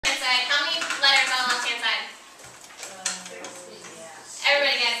side. How many letters on the left-hand side?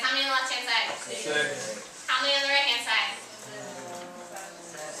 Everybody guys, how many on the left-hand side? 6. How many on the right-hand side?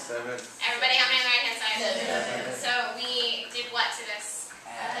 7. Everybody, how many on the right-hand side? 7. So we did what to this?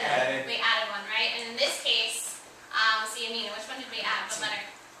 Added. We added one, right? And in this case, let's see, Amina, which one did we add? What letter?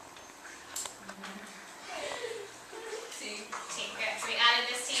 T. Good. So we added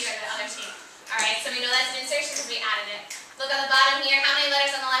this T or the other T. Alright, so we know that's an insertion because we added it. Look at the bottom here. How many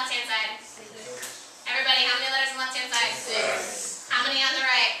letters on the left-hand side? 6. Everybody, how many letters on the left-hand side? 6. How many on the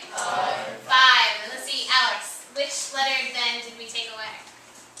right? 5. 5. And let's see, Alex. Which letter then did we take away?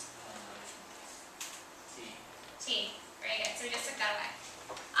 T. Very good. So we just took that away.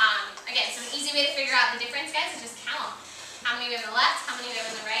 Again, so an easy way to figure out the difference, guys, is just count. How many we have on the left? How many we have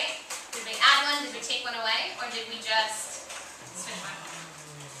on the right? Did we add one? Did we take one away? Or did we just switch one?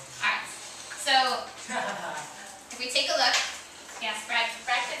 Alright. So, if we take a look, yes, Brad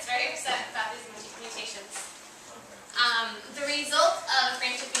gets very upset about these mutations. The result of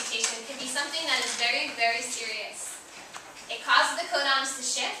frame shift mutation can be something that is very, very serious. It causes the codons to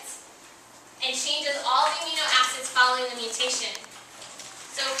shift and changes all the amino acids following the mutation.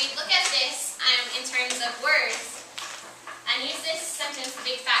 So if we look at this in terms of words, and use this sentence, the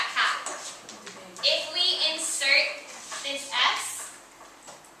big fat cat. If we insert this S,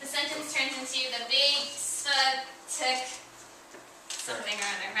 the sentence turns into the big took something or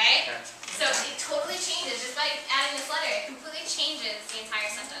other, right? So it totally changes, just by adding this letter, it completely changes the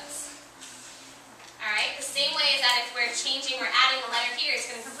entire sentence. Alright, the same way is that if we're adding a letter here, it's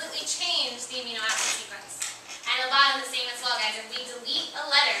going to completely change the amino acid sequence. And the bottom, the same as well, guys. If we delete a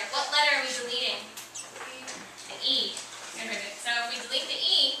letter, what letter are we deleting? The E. So if we delete the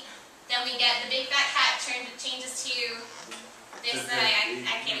E, then we get the big fat cat changes to this that I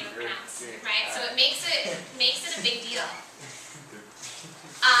can't even pronounce, right? So it makes it a big deal.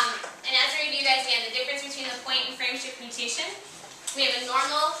 And as a review, guys, again, the difference between the point and frame shift mutation, we have a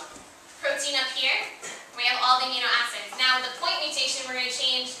normal protein up here. We have all the amino acids. Now, with the point mutation, we're going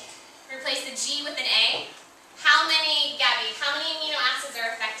to replace the G with an A. How many, Gabby, how many amino acids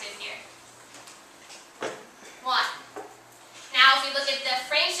are affected here? 1. Now, if we look at the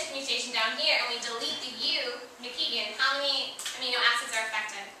frame shift mutation down here and we delete the U, McKeegan, how many amino acids are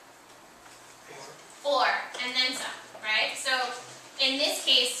affected? 4, and then some, right? So, in this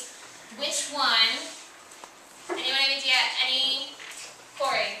case, which one, anyone have an idea?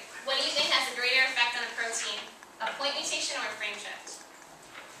 Corey, what do you think has a greater effect on a protein? A point mutation or a frame shift?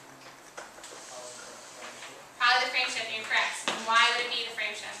 Probably the frame shift, you're correct. And why would it be the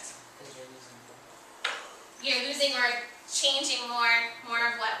frame shift? You're losing or changing more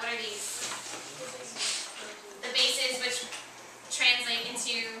of what? What are these? The bases which translate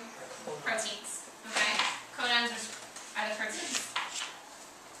into proteins. Okay? Codons which are the proteins.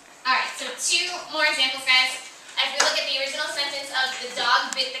 Alright, so 2 more examples, guys. If we look at the original sentence of the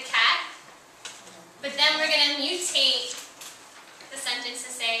dog bit the cat, but then we're going to mutate the sentence to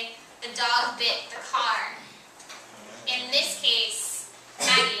say the dog bit the car. In this case,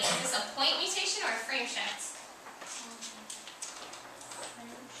 Maggie, is this a point mutation or a frame shift?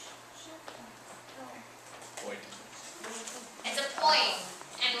 Point. It's a point.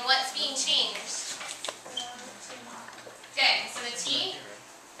 And what's being changed? Good. So the T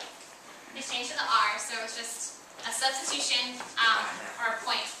is changed to the R, so it's just a substitution or a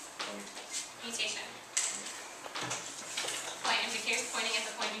point mutation. Point. And here's pointing at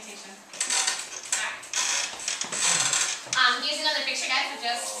the point mutation. Here's another picture, guys, of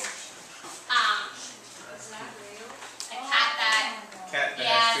just a cat that,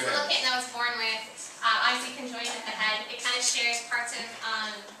 yeah, it's a little kitten that was born with, obviously conjoined at the head. It kind of shares parts of,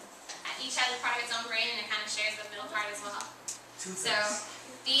 each has a part of its own brain, and it kind of shares the middle part as well. So,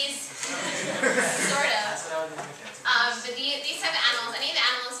 these, sort of, but these type of animals, any of the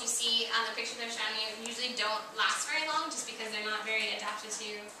animals you see on the picture they're showing you, usually don't last very long, just because they're not very adapted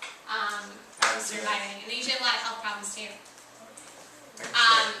to surviving. And they usually have a lot of health problems too.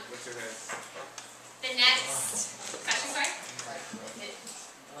 What's your head? The next question, sorry? If it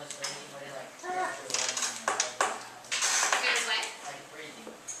was what?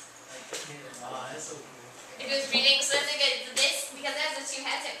 If it was breathing, so that's a good, this, because it has the 2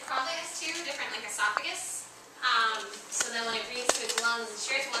 heads, it probably has 2 different, like, esophagus. So then when it breathes to its lungs, it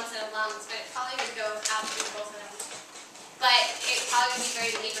shares one set of lungs, but it probably would go out through both of them. But it probably would be very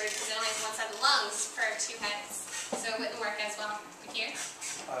labored because it only has one set of lungs per 2 heads. So it wouldn't work as well. Here?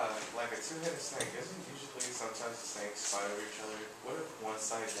 Like a 2-headed snake, isn't usually sometimes the snakes fight over each other? What if one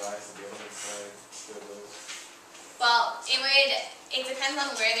side dies and the other side still lives? Well, it depends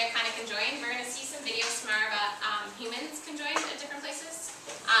on where they're kind of conjoined. We're going to see some videos tomorrow about humans conjoined at different places.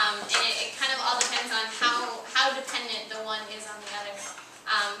 And it kind of all depends on how dependent the one is on the other.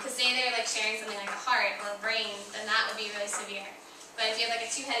 Because say they're like sharing something like a heart or a brain, then that would be really severe. But if you have like a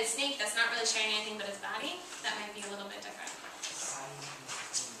two-headed snake that's not really sharing anything but its body, that might be a little bit different.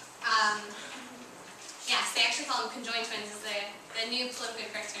 Yes, they actually call them conjoined twins, is the new politically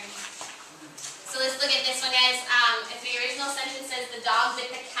correct term. So let's look at this one, guys. If the original sentence says the dog bit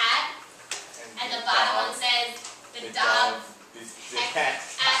the cat, and the bottom one says the dog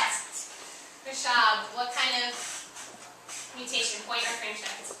pecked at Rashab, what kind of mutation, point or frame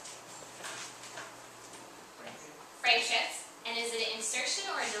shift? Frame shift. And is it an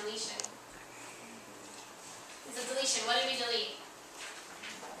insertion or a deletion? It's a deletion. What did we delete?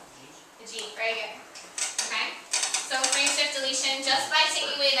 The G. Very good. Okay. So frame shift deletion, just by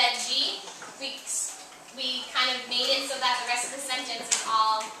taking away that G, we kind of made it so that the rest of the sentence is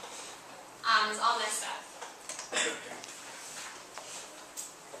all messed up.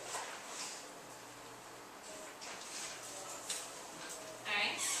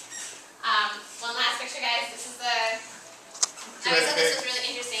 Alright. One last picture, guys. This is I always thought this was really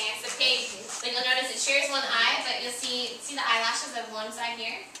interesting. It's the pig, but you'll notice it shares one eye, but you'll see the eyelashes of one side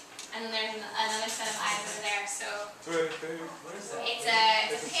here, and then there's another set of eyes over there. So it's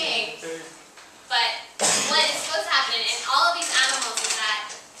a pig. But what is supposed to happen in all of these animals is that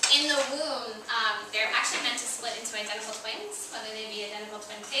in the womb, they're actually meant to split into identical twins, whether they be identical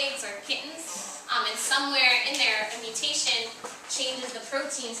twin pigs or kittens. And somewhere in there, a mutation changes the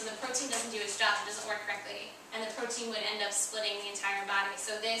protein, so the protein doesn't do its job, it doesn't work correctly. And the protein would end up splitting the entire body.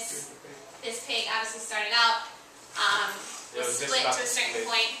 So this pig obviously started out split to a certain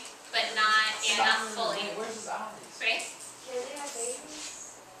point, but not fully. Where's his eyes? Right? Can they have babies?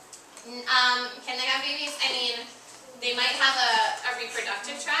 Can they have babies? I mean, they might have a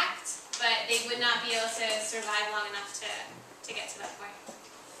reproductive tract, but they would not be able to survive long enough to get to that point.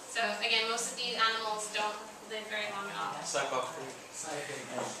 So again, most of these animals don't live very long at all.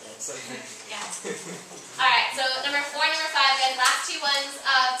 Yeah. Alright, so number 4 and number 5, guys, last two ones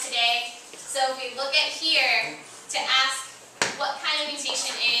of today. So if we look at here to ask what kind of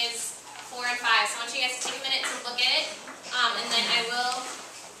mutation is 4 and 5. So I want you guys to take a minute to look at it, and then I will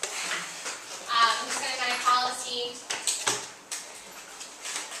I'm just going to kind of call to see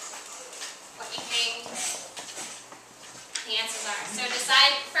what you think the answers are. So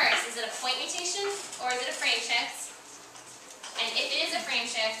decide first, is it a point mutation or is it a frame shift? And if it is a frame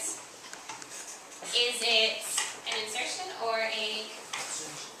shift, is it an insertion or a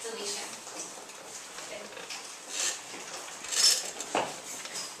deletion? Good.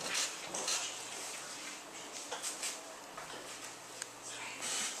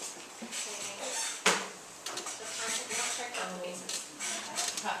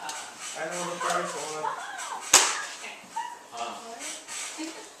 I know the first one.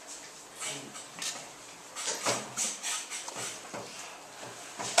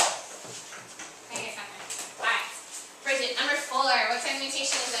 Bridget, number 4. What kind of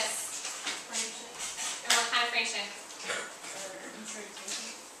mutation is this? And what kind of frame shift?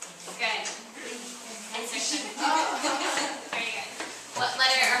 Good. Insertion. Very good. What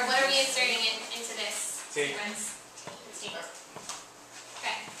letter, or what are we inserting into this sequence? T.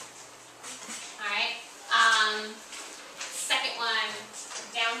 Okay. Alright. Second one,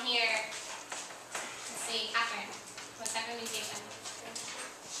 down here. Let's see, Catherine. What type of mutation?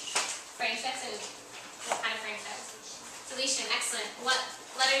 Frame shifts, and what kind of frame shifts? Deletion, excellent. What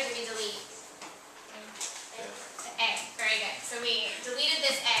letter did we delete? The A. Very good. So we delete